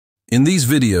In these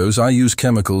videos, I use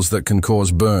chemicals that can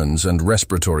cause burns and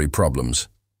respiratory problems.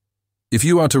 If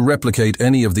you are to replicate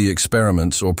any of the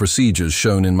experiments or procedures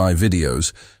shown in my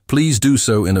videos, please do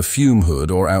so in a fume hood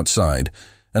or outside,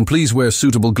 and please wear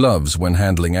suitable gloves when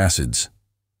handling acids.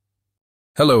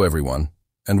 Hello everyone,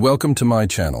 and welcome to my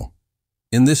channel.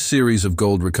 In this series of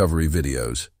gold recovery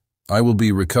videos, I will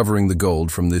be recovering the gold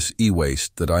from this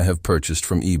e-waste that I have purchased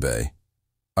from eBay.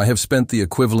 I have spent the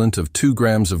equivalent of 2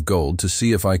 grams of gold to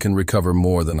see if I can recover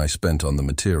more than I spent on the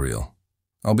material.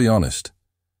 I'll be honest,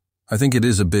 I think it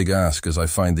is a big ask as I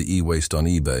find the e-waste on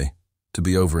eBay to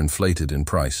be overinflated in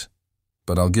price,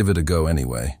 but I'll give it a go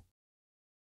anyway.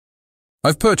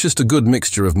 I've purchased a good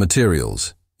mixture of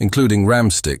materials, including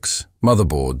RAM sticks,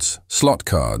 motherboards, slot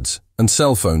cards, and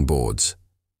cell phone boards.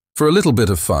 For a little bit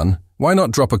of fun, why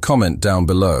not drop a comment down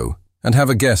below and have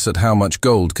a guess at how much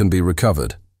gold can be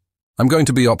recovered? I'm going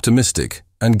to be optimistic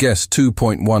and guess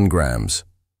 2.1 grams.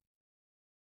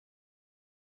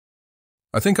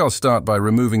 I think I'll start by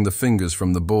removing the fingers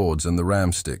from the boards and the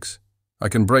RAM sticks. I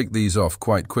can break these off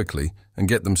quite quickly and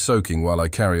get them soaking while I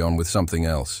carry on with something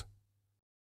else.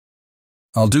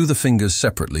 I'll do the fingers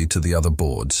separately to the other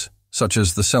boards, such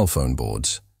as the cell phone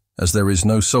boards, as there is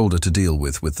no solder to deal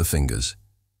with the fingers.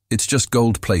 It's just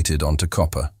gold plated onto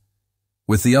copper.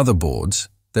 With the other boards,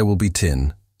 there will be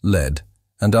tin, lead,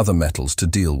 and other metals to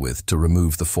deal with to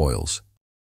remove the foils.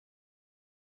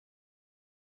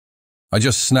 I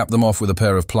just snap them off with a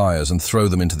pair of pliers and throw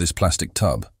them into this plastic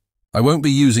tub. I won't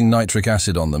be using nitric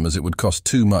acid on them as it would cost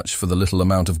too much for the little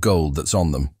amount of gold that's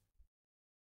on them.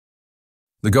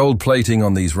 The gold plating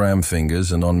on these RAM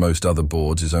fingers and on most other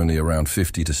boards is only around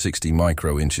 50 to 60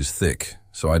 micro-inches thick,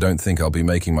 so I don't think I'll be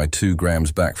making my 2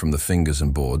 grams back from the fingers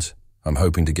and boards. I'm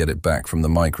hoping to get it back from the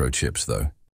microchips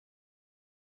though.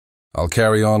 I'll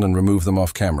carry on and remove them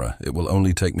off camera. It will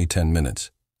only take me 10 minutes,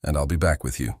 and I'll be back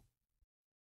with you.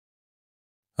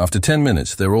 After 10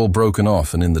 minutes, they're all broken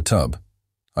off and in the tub.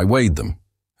 I weighed them,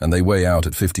 and they weigh out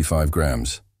at 55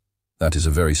 grams. That is a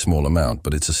very small amount,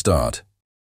 but it's a start.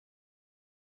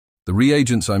 The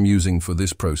reagents I'm using for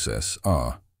this process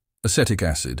are acetic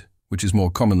acid, which is more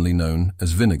commonly known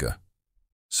as vinegar,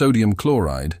 sodium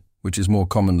chloride, which is more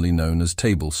commonly known as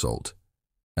table salt,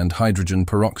 and hydrogen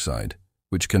peroxide,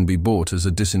 which can be bought as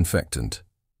a disinfectant.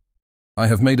 I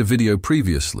have made a video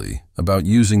previously about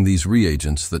using these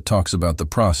reagents that talks about the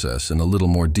process in a little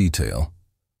more detail.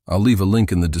 I'll leave a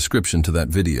link in the description to that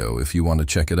video if you want to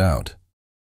check it out.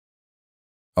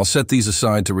 I'll set these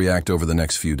aside to react over the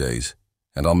next few days,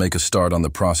 and I'll make a start on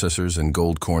the processors and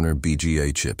Gold Corner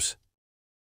BGA chips.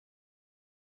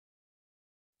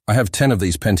 I have 10 of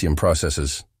these Pentium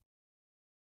processors,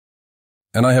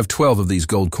 and I have 12 of these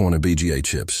Gold Corner BGA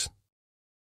chips.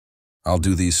 I'll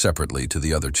do these separately to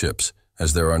the other chips,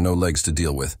 as there are no legs to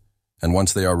deal with, and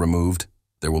once they are removed,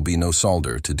 there will be no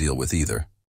solder to deal with either.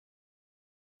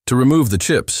 To remove the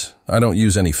chips, I don't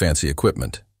use any fancy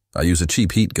equipment. I use a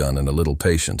cheap heat gun and a little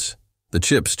patience. The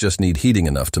chips just need heating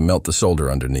enough to melt the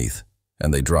solder underneath,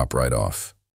 and they drop right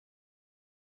off.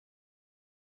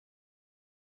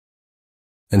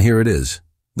 And here it is,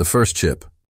 the first chip.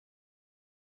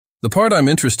 The part I'm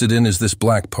interested in is this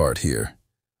black part here.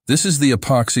 This is the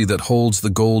epoxy that holds the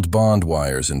gold bond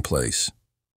wires in place.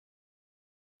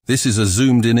 This is a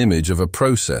zoomed-in image of a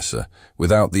processor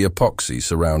without the epoxy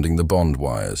surrounding the bond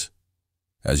wires.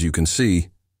 As you can see,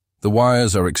 the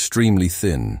wires are extremely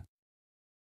thin.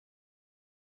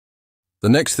 The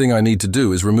next thing I need to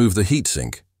do is remove the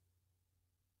heatsink.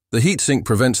 The heatsink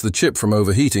prevents the chip from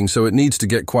overheating, so it needs to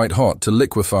get quite hot to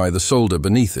liquefy the solder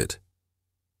beneath it.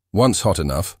 Once hot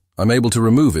enough, I'm able to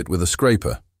remove it with a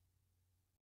scraper.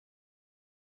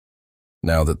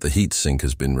 Now that the heatsink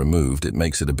has been removed, it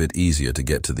makes it a bit easier to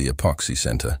get to the epoxy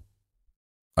center.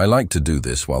 I like to do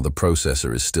this while the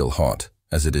processor is still hot,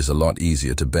 as it is a lot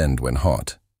easier to bend when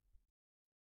hot.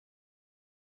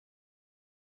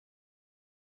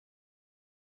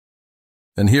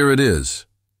 And here it is.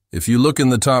 If you look in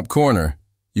the top corner,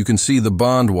 you can see the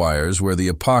bond wires where the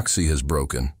epoxy has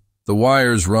broken. The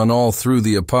wires run all through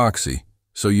the epoxy,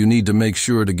 so you need to make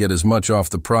sure to get as much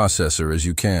off the processor as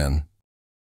you can.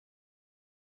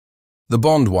 The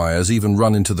bond wires even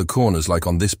run into the corners like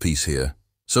on this piece here,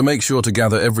 so make sure to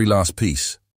gather every last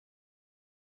piece.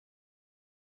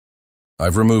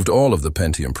 I've removed all of the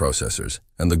Pentium processors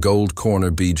and the Gold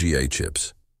Corner BGA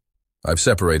chips. I've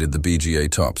separated the BGA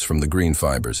tops from the green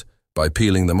fibers by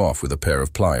peeling them off with a pair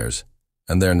of pliers,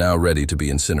 and they're now ready to be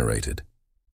incinerated.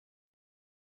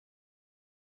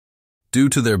 Due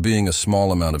to there being a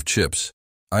small amount of chips,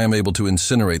 I am able to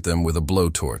incinerate them with a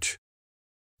blowtorch.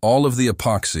 All of the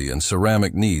epoxy and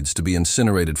ceramic needs to be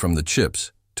incinerated from the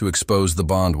chips, to expose the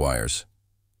bond wires.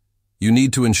 You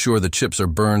need to ensure the chips are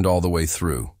burned all the way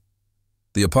through.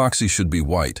 The epoxy should be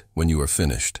white when you are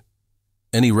finished.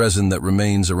 Any resin that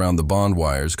remains around the bond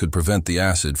wires could prevent the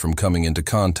acid from coming into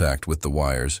contact with the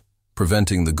wires,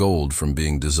 preventing the gold from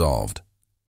being dissolved.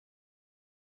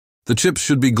 The chips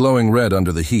should be glowing red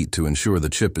under the heat to ensure the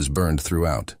chip is burned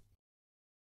throughout.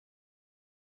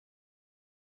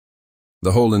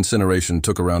 The whole incineration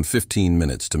took around 15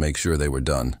 minutes to make sure they were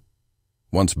done.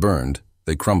 Once burned,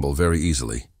 they crumble very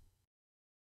easily.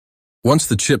 Once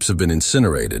the chips have been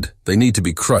incinerated, they need to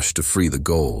be crushed to free the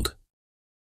gold.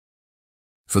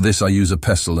 For this I use a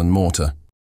pestle and mortar.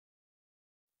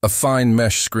 A fine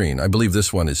mesh screen, I believe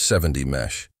this one is 70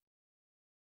 mesh.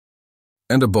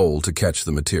 And a bowl to catch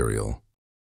the material.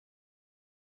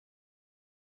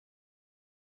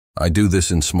 I do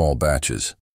this in small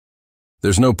batches.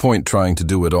 There's no point trying to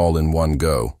do it all in one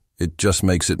go. It just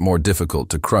makes it more difficult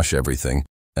to crush everything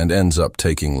and ends up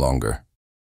taking longer.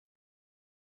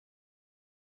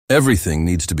 Everything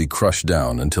needs to be crushed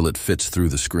down until it fits through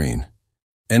the screen.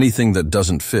 Anything that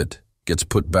doesn't fit gets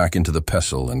put back into the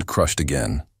pestle and crushed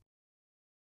again.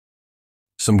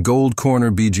 Some gold corner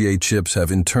BGA chips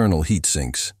have internal heat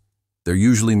sinks. They're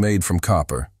usually made from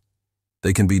copper.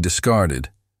 They can be discarded,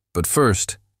 but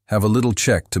first, have a little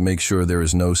check to make sure there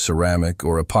is no ceramic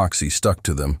or epoxy stuck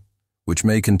to them, which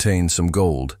may contain some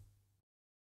gold.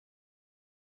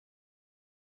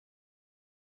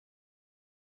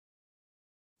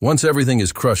 Once everything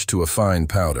is crushed to a fine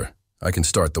powder, I can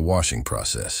start the washing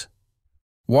process.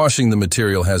 Washing the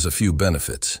material has a few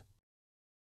benefits.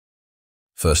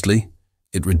 Firstly,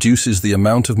 it reduces the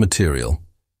amount of material,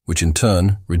 which in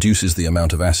turn reduces the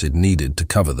amount of acid needed to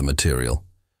cover the material.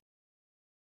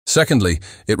 Secondly,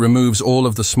 it removes all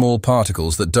of the small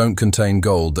particles that don't contain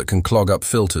gold that can clog up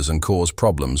filters and cause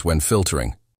problems when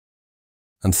filtering.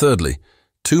 And thirdly,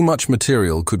 too much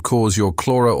material could cause your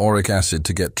chloroauric acid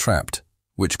to get trapped,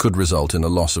 which could result in a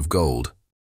loss of gold.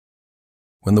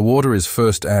 When the water is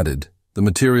first added, the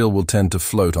material will tend to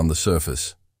float on the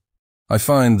surface. I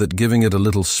find that giving it a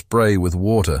little spray with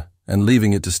water and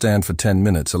leaving it to stand for 10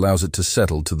 minutes allows it to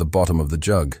settle to the bottom of the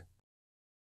jug.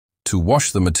 To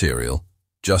wash the material,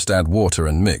 just add water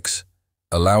and mix.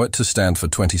 Allow it to stand for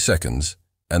 20 seconds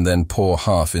and then pour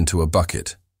half into a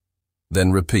bucket.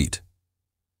 Then repeat.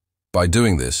 By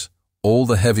doing this, all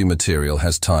the heavy material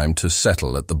has time to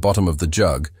settle at the bottom of the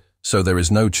jug, so there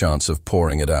is no chance of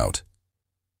pouring it out.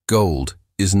 Gold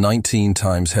is 19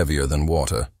 times heavier than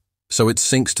water, so it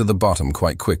sinks to the bottom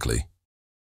quite quickly.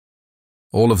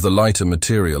 All of the lighter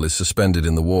material is suspended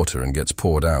in the water and gets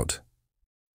poured out.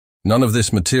 None of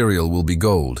this material will be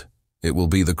gold. It will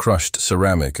be the crushed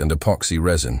ceramic and epoxy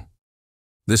resin.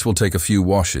 This will take a few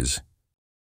washes.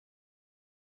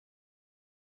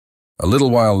 A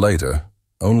little while later,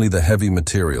 only the heavy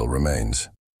material remains.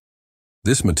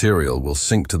 This material will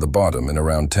sink to the bottom in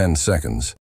around 10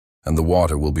 seconds, and the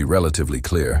water will be relatively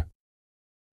clear.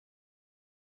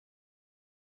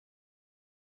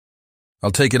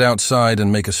 I'll take it outside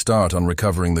and make a start on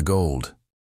recovering the gold.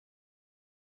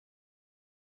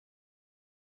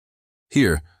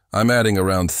 Here, I'm adding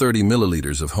around 30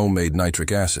 milliliters of homemade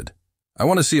nitric acid. I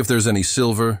want to see if there's any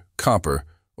silver, copper,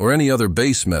 or any other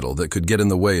base metal that could get in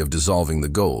the way of dissolving the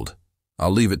gold.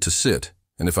 I'll leave it to sit,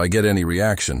 and if I get any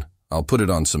reaction, I'll put it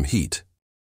on some heat.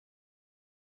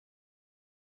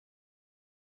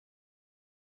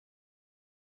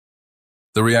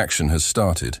 The reaction has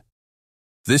started.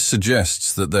 This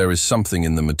suggests that there is something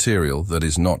in the material that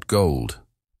is not gold.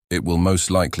 It will most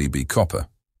likely be copper.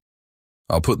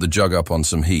 I'll put the jug up on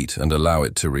some heat and allow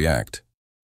it to react.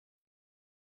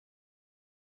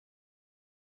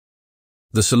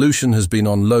 The solution has been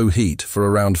on low heat for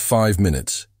around 5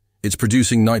 minutes. It's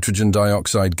producing nitrogen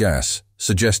dioxide gas,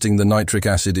 suggesting the nitric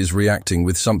acid is reacting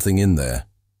with something in there.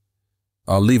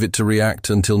 I'll leave it to react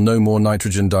until no more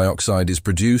nitrogen dioxide is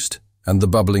produced and the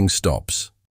bubbling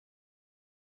stops.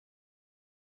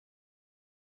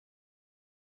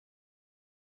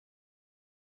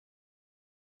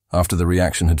 After the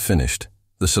reaction had finished,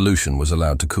 the solution was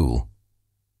allowed to cool.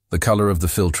 The color of the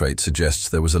filtrate suggests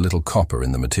there was a little copper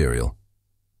in the material.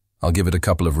 I'll give it a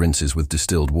couple of rinses with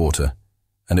distilled water,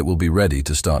 and it will be ready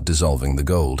to start dissolving the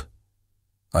gold.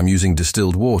 I'm using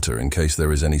distilled water in case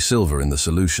there is any silver in the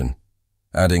solution.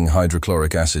 Adding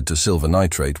hydrochloric acid to silver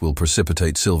nitrate will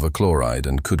precipitate silver chloride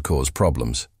and could cause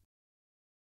problems.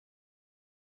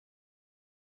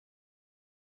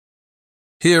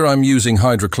 Here I'm using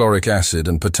hydrochloric acid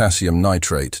and potassium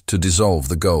nitrate to dissolve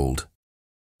the gold.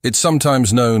 It's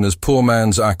sometimes known as poor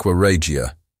man's aqua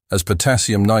regia, as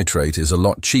potassium nitrate is a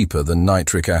lot cheaper than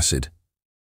nitric acid.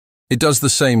 It does the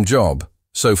same job,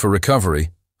 So for recovery,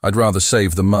 I'd rather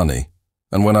save the money,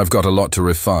 and when I've got a lot to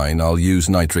refine, I'll use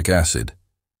nitric acid,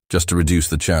 just to reduce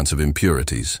the chance of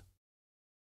impurities.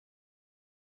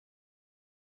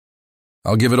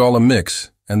 I'll give it all a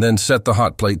mix, and then set the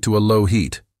hot plate to a low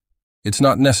heat. It's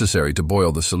not necessary to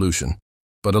boil the solution,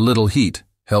 but a little heat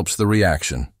helps the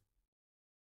reaction.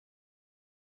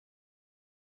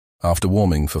 After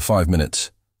warming for 5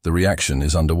 minutes, the reaction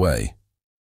is underway.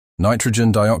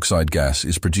 Nitrogen dioxide gas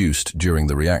is produced during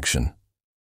the reaction.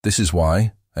 This is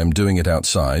why I'm doing it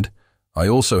outside. I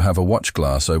also have a watch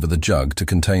glass over the jug to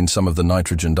contain some of the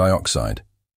nitrogen dioxide.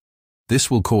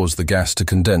 This will cause the gas to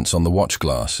condense on the watch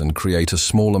glass and create a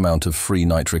small amount of free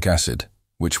nitric acid,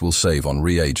 which will save on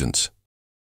reagents.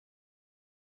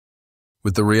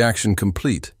 With the reaction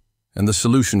complete and the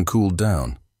solution cooled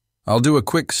down, I'll do a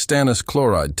quick stannous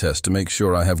chloride test to make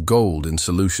sure I have gold in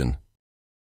solution.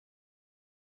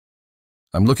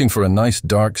 I'm looking for a nice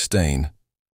dark stain.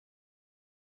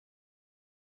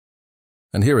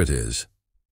 And here it is.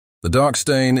 The dark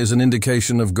stain is an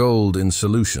indication of gold in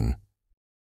solution.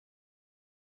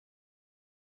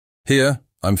 Here,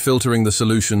 I'm filtering the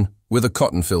solution with a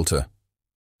cotton filter.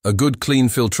 A good clean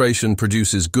filtration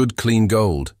produces good clean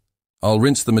gold. I'll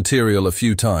rinse the material a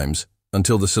few times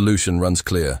until the solution runs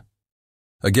clear.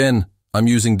 Again, I'm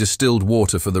using distilled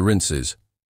water for the rinses.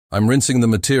 I'm rinsing the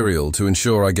material to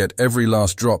ensure I get every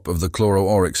last drop of the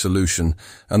chloroauric solution,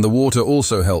 and the water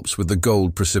also helps with the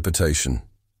gold precipitation.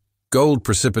 Gold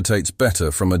precipitates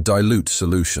better from a dilute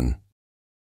solution.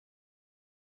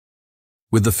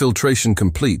 With the filtration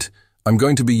complete, I'm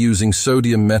going to be using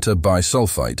sodium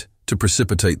metabisulfite to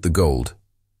precipitate the gold.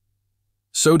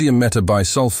 Sodium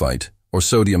metabisulfite, or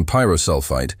sodium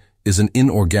pyrosulfite, is an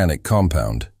inorganic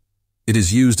compound. It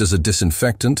is used as a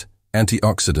disinfectant,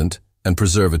 antioxidant, and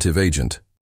preservative agent.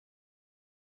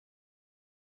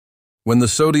 When the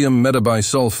sodium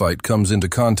metabisulfite comes into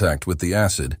contact with the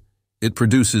acid, it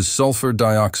produces sulfur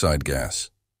dioxide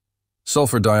gas.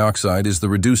 Sulfur dioxide is the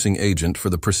reducing agent for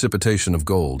the precipitation of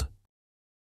gold.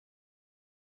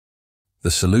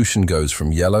 The solution goes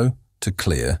from yellow to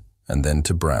clear and then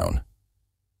to brown.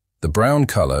 The brown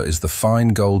color is the fine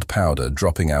gold powder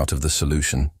dropping out of the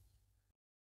solution.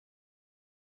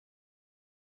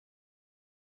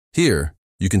 Here,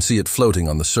 you can see it floating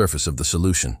on the surface of the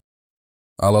solution.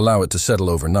 I'll allow it to settle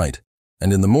overnight,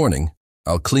 and in the morning,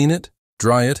 I'll clean it,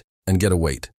 dry it, and get a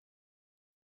weight.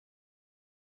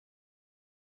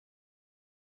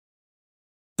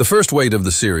 The first weight of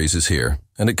the series is here,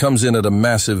 and it comes in at a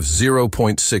massive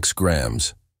 0.6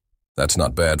 grams. That's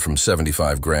not bad from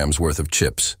 75 grams worth of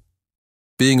chips.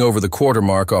 Being over the quarter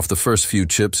mark off the first few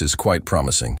chips is quite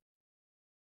promising.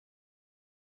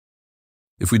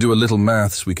 If we do a little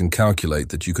maths, we can calculate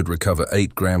that you could recover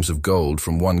 8 grams of gold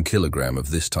from 1 kilogram of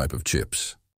this type of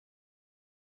chips.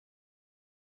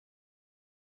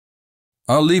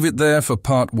 I'll leave it there for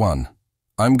part 1.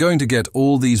 I'm going to get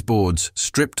all these boards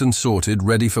stripped and sorted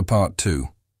ready for part 2.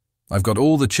 I've got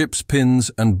all the chips,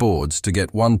 pins, and boards to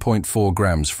get 1.4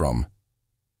 grams from.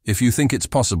 If you think it's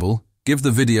possible, give the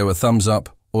video a thumbs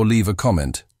up or leave a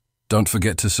comment. Don't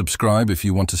forget to subscribe if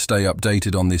you want to stay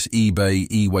updated on this eBay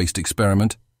e-waste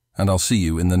experiment, and I'll see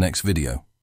you in the next video.